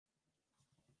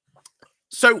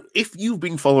So, if you've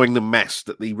been following the mess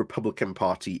that the Republican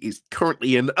Party is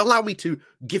currently in, allow me to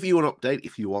give you an update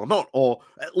if you are not, or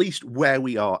at least where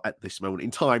we are at this moment in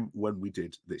time when we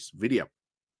did this video.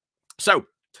 So,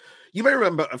 you may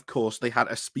remember, of course, they had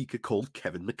a speaker called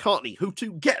Kevin McCartney, who,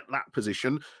 to get that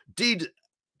position, did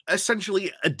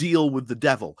essentially a deal with the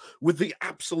devil, with the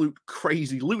absolute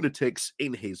crazy lunatics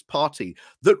in his party.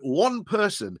 That one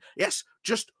person, yes,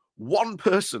 just one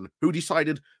person who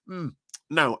decided,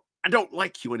 no, I don't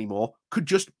like you anymore, could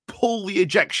just pull the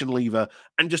ejection lever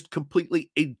and just completely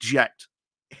eject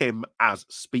him as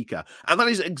speaker. And that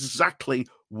is exactly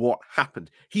what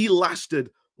happened. He lasted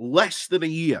less than a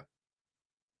year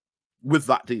with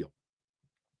that deal.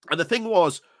 And the thing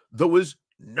was, there was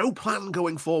no plan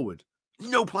going forward.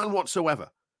 No plan whatsoever.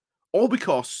 All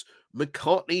because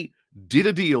McCartney did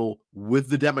a deal with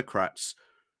the Democrats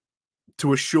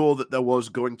to assure that there was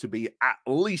going to be at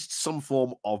least some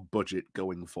form of budget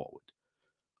going forward.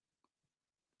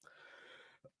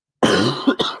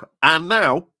 And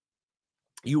now,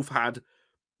 you've had,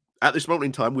 at this moment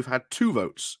in time, we've had 2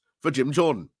 votes for Jim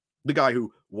Jordan, the guy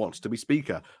who wants to be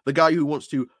speaker, the guy who wants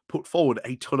to put forward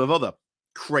a ton of other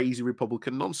crazy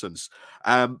Republican nonsense.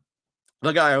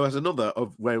 The guy who has another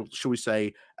of, well, shall we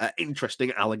say,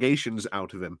 interesting allegations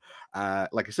out of him.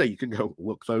 Like I say, you can go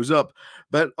look those up.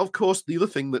 But of course, the other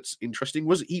thing that's interesting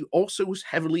was he also was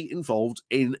heavily involved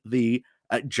in the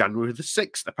January the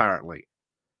 6th, apparently.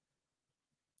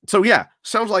 So yeah,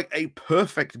 sounds like a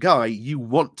perfect guy you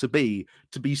want to be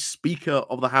Speaker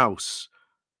of the House.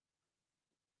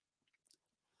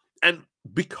 And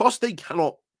because they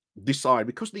cannot decide,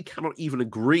 because they cannot even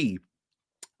agree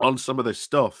on some of this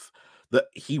stuff that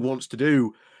he wants to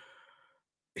do,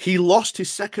 he lost his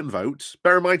second vote.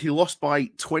 Bear in mind, he lost by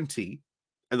 20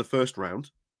 in the first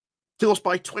round. He lost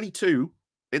by 22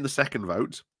 in the second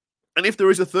vote. And if there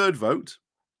is a third vote,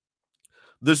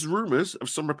 there's rumors of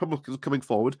some Republicans coming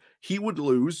forward, he would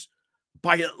lose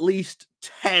by at least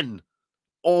 10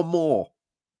 or more.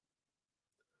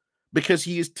 Because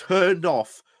he has turned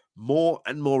off more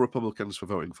and more Republicans for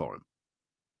voting for him.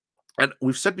 And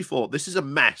we've said before, this is a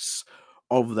mess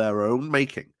of their own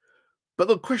making. But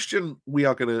the question we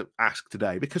are going to ask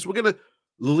today, because we're going to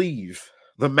leave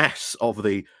the mess of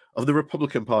the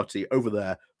Republican Party over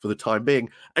there for the time being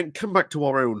and come back to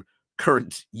our own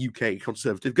current UK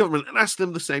Conservative government and ask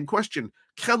them the same question.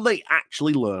 Can they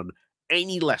actually learn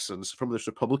any lessons from this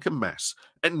Republican mess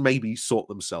and maybe sort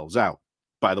themselves out?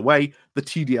 By the way, the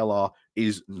TDLR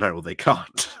is no, they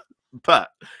can't. But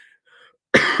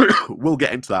we'll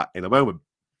get into that in a moment.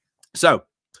 So,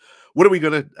 what are we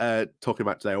going to talk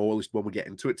about today, or at least when we get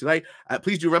into it today?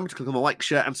 Please do remember to click on the like,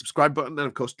 share, and subscribe button. And,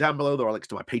 of course, down below, there are links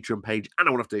to my Patreon page and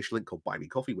a one-off donation link called Buy Me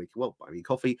Coffee, where you can, well, buy me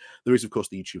coffee. There is, of course,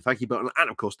 the YouTube thank you button and,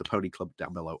 of course, the Pony Club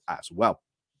down below as well.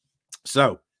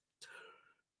 So,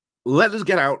 let us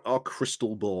get out our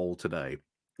crystal ball today.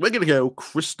 We're going to go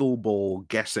crystal ball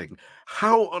guessing.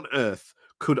 How on earth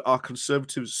could our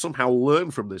Conservatives somehow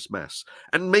learn from this mess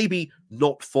and maybe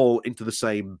not fall into the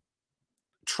same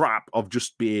trap of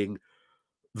just being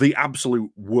the absolute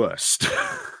worst,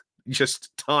 just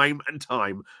time and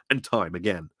time and time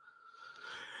again?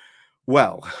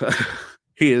 Well,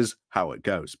 here's how it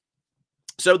goes.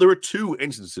 So there are 2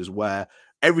 instances where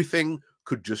everything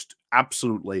could just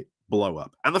absolutely blow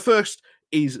up. And the first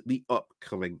is the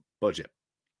upcoming budget.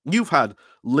 You've had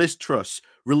Liz Truss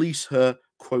release her,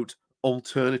 quote,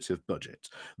 alternative budget.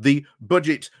 The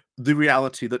budget, the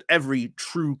reality that every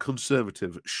true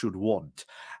Conservative should want.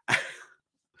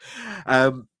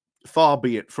 Far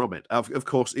be it from it. Of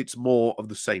course, it's more of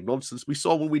the same nonsense we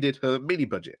saw when we did her mini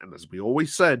budget. And as we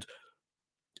always said,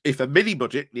 if a mini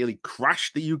budget nearly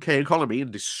crashed the UK economy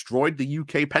and destroyed the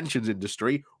UK pensions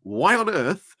industry, why on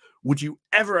earth would you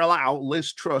ever allow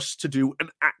Liz Truss to do an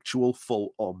actual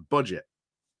full-on budget?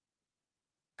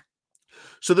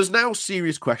 So there's now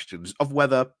serious questions of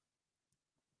whether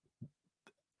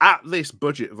at this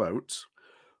budget vote,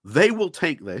 they will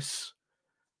take this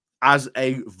as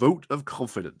a vote of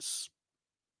confidence,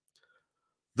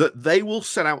 that they will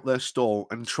set out their stall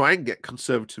and try and get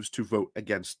Conservatives to vote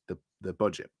against the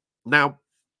budget. Now,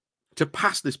 to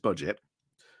pass this budget,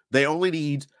 they only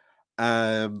need,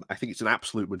 I think it's an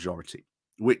absolute majority,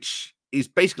 which is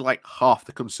basically like half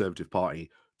the Conservative Party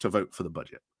to vote for the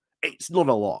budget. It's not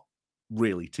a lot,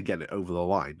 really, to get it over the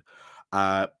line.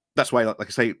 That's why, like I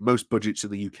say, most budgets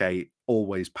in the UK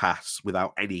always pass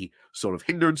without any sort of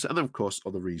hindrance. And then, of course,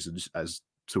 other reasons as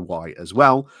to why as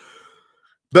well.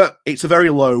 But it's a very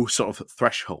low sort of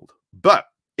threshold. But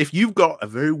if you've got a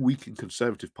very weakened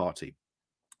Conservative Party,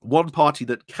 one party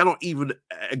that cannot even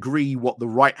agree what the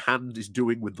right hand is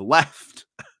doing with the left,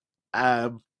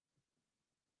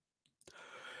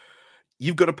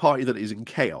 you've got a party that is in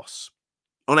chaos,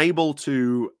 unable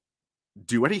to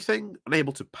do anything,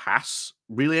 unable to pass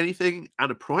really anything,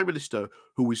 and a prime minister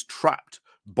who is trapped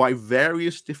by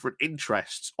various different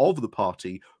interests of the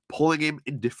party pulling him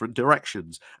in different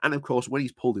directions. And of course, when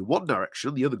he's pulled in one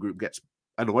direction, the other group gets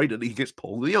annoyed and he gets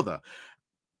pulled in the other.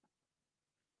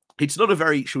 It's not a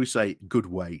very, shall we say, good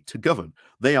way to govern.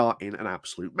 They are in an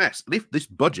absolute mess. And if this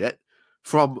budget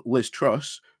from Liz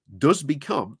Truss does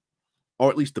become, or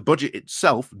at least the budget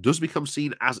itself does become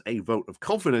seen as a vote of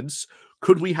confidence,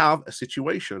 could we have a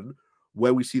situation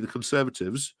where we see the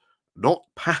Conservatives not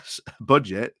pass a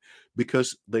budget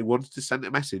because they wanted to send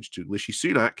a message to Rishi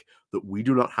Sunak that we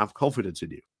do not have confidence in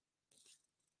you?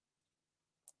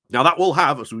 Now, that will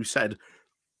have, as we've said,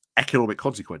 economic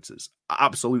consequences.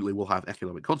 Absolutely will have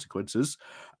economic consequences.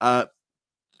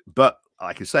 But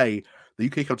like I say, the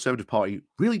UK Conservative Party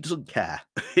really doesn't care.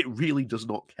 It really does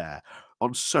not care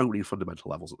on so many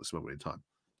fundamental levels at this moment in time.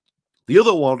 The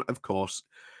other one, of course,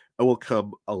 will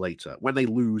come later when they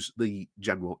lose the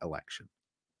general election.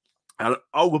 And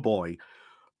oh boy,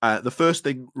 the first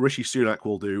thing Rishi Sunak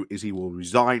will do is he will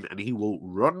resign and he will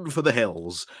run for the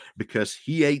hills because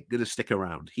he ain't going to stick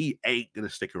around. He ain't going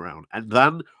to stick around. And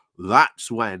then that's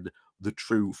when the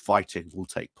true fighting will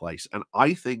take place. And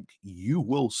I think you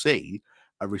will see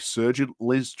a resurgent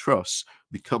Liz Truss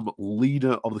become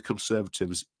leader of the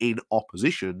Conservatives in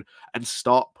opposition and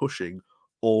start pushing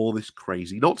all this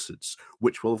crazy nonsense,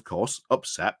 which will, of course,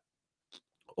 upset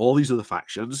all these other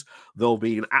factions. They'll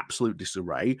be in absolute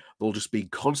disarray. They'll just be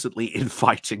constantly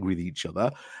infighting with each other.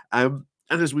 And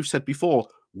as we've said before,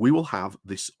 we will have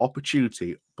this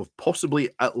opportunity of possibly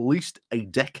at least a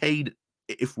decade,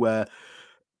 if we're,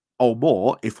 or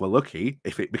more, if we're lucky,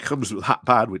 if it becomes that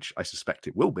bad, which I suspect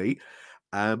it will be,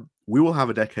 we will have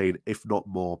a decade, if not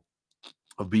more,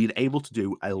 of being able to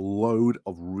do a load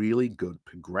of really good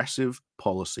progressive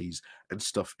policies and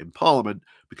stuff in Parliament,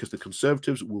 because the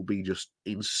Conservatives will be just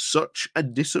in such a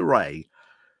disarray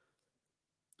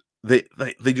that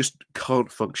they just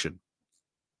can't function.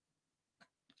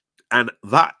 And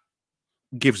that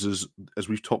gives us, as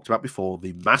we've talked about before,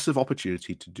 the massive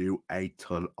opportunity to do a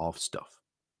ton of stuff.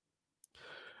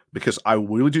 Because I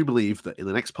really do believe that in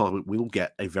the next Parliament, we will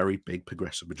get a very big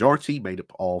progressive majority made up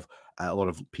of a lot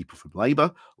of people from Labour,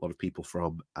 a lot of people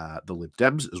from the Lib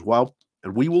Dems as well.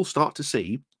 And we will start to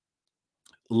see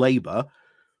Labour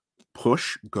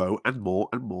push, go, and more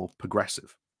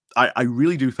progressive. I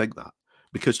really do think that,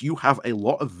 because you have a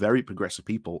lot of very progressive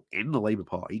people in the Labour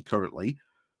Party currently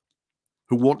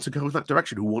who want to go in that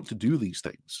direction, who want to do these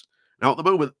things. Now, at the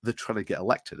moment, they're trying to get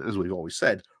elected. As we've always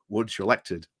said, once you're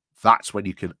elected, that's when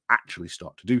you can actually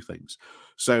start to do things.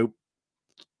 So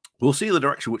we'll see the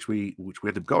direction which we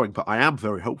end up going, but I am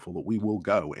very hopeful that we will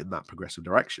go in that progressive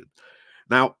direction.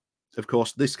 Now, of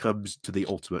course, this comes to the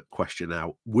ultimate question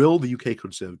now. Will the UK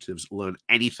Conservatives learn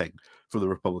anything from the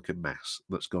Republican mess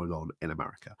that's going on in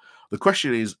America? The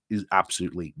question is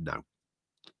absolutely no.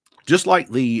 Just like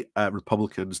the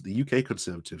Republicans, the UK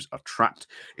Conservatives are trapped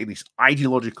in this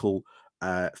ideological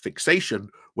fixation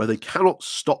where they cannot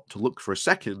stop to look for a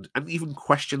second and even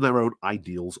question their own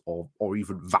ideals or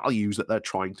even values that they're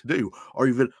trying to do, or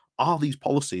even, are these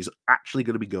policies actually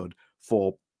going to be good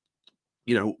for,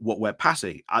 you know, what we're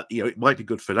passing? You know, it might be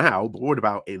good for now, but what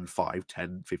about in 5,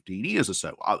 10, 15 years or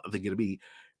so? Are there going to be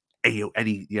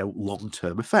any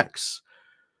long-term effects?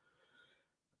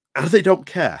 And they don't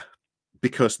care,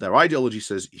 because their ideology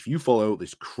says if you follow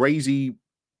this crazy,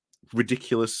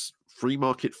 ridiculous, free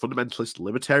market, fundamentalist,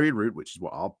 libertarian route, which is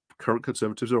what our current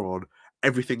Conservatives are on,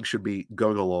 everything should be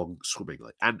going along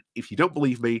swimmingly. And if you don't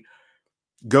believe me,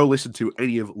 go listen to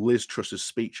any of Liz Truss's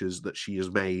speeches that she has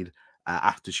made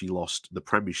after she lost the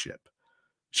premiership.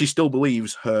 She still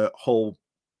believes her whole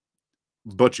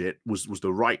budget was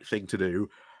the right thing to do.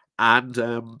 And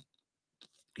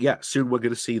yeah, soon we're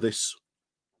going to see this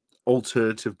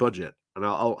alternative budget. And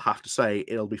I'll have to say,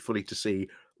 it'll be funny to see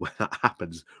when that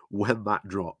happens, when that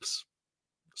drops.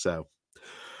 So,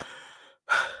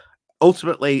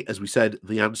 ultimately, as we said,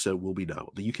 the answer will be no.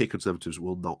 The UK Conservatives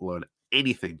will not learn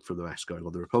anything from the mess going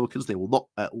on. The Republicans, they will not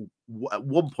at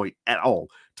one point at all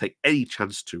take any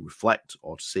chance to reflect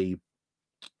or to see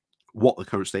what the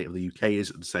current state of the UK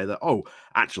is and say that, oh,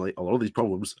 actually, a lot of these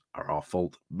problems are our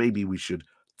fault. Maybe we should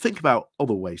think about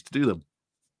other ways to do them.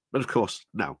 But of course,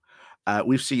 no.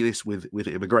 We've seen this with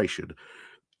immigration.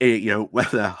 You know, when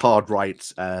the hard right,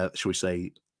 shall we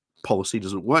say, policy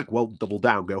doesn't work, well, double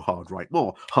down, go hard right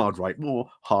more, hard right more,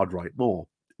 hard right more.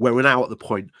 Where we're now at the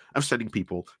point of sending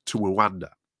people to Rwanda.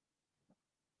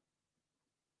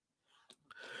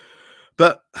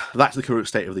 But that's the current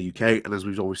state of the UK, and as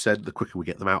we've always said, the quicker we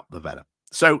get them out, the better.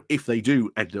 So if they do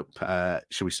end up,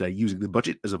 shall we say, using the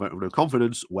budget as a vote of no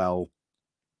confidence, well,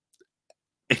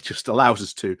 it just allows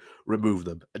us to remove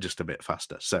them just a bit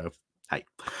faster. So, hey,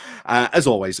 as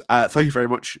always, thank you very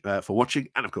much for watching.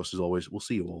 And of course, as always, we'll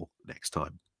see you all next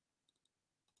time.